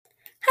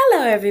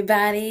Hello,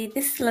 everybody.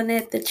 This is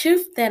Lynette, the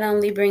truth that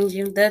only brings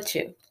you the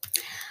truth.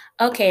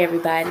 Okay,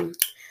 everybody.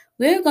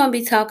 We're going to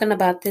be talking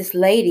about this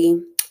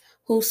lady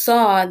who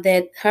saw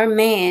that her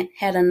man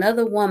had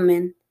another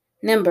woman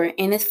number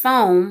in his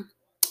phone,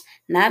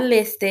 not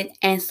listed,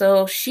 and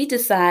so she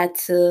decided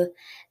to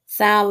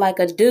sound like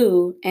a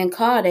dude and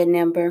call that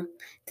number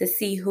to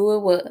see who it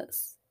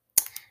was.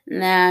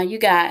 Now, you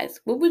guys,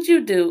 what would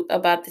you do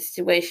about the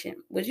situation?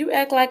 Would you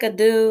act like a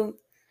dude?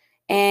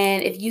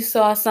 And if you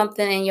saw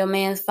something in your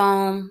man's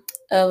phone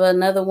of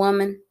another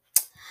woman,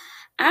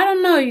 I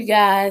don't know, you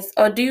guys.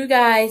 Or do you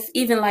guys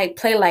even like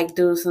play like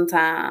dudes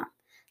sometime?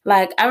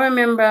 Like I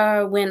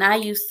remember when I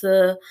used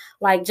to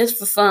like just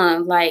for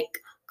fun, like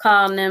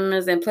call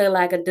numbers and play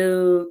like a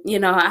dude.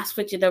 I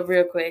switch it up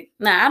real quick.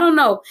 Now I don't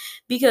know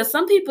because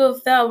some people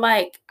felt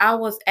like I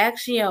was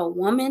actually a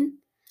woman.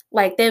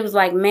 Like they was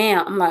like,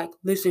 "Ma'am," I'm like,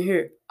 "Listen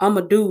here, I'm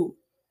a dude.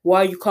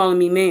 Why are you calling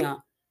me ma'am?"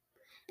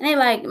 And they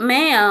like,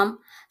 "Ma'am."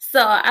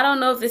 So I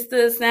don't know if it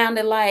still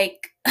sounded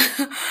like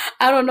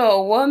I don't know,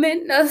 a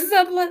woman or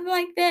something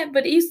like that.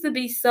 But it used to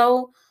be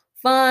so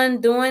fun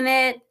doing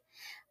that.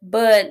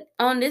 But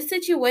on this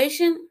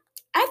situation,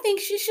 I think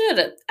she should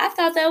have. I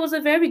thought that was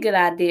a very good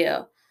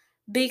idea.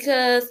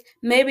 Because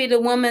maybe the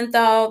woman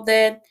thought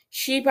that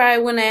she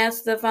probably wouldn't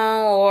answer the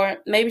phone, or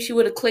maybe she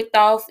would have clicked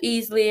off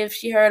easily if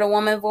she heard a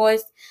woman's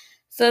voice.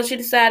 So she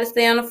decided to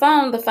stay on the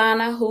phone to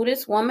find out who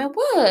this woman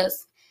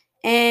was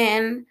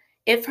and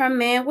if her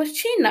man was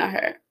cheating on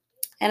her.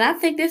 And I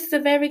think this is a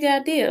very good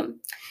idea.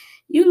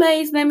 You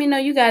ladies, let me know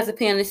you guys'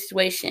 opinion on this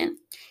situation.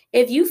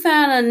 If you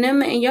found a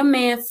number in your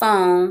man's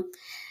phone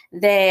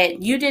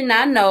that you did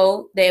not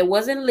know that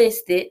wasn't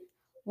listed,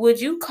 would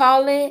you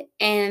call it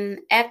and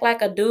act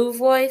like a dude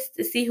voice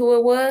to see who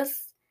it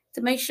was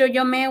to make sure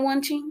your man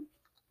wasn't cheating?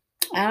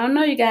 I don't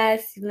know, you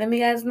guys. Let me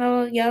guys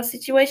know y'all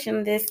situation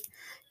on this,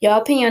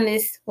 y'all opinion on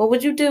this. What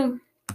would you do?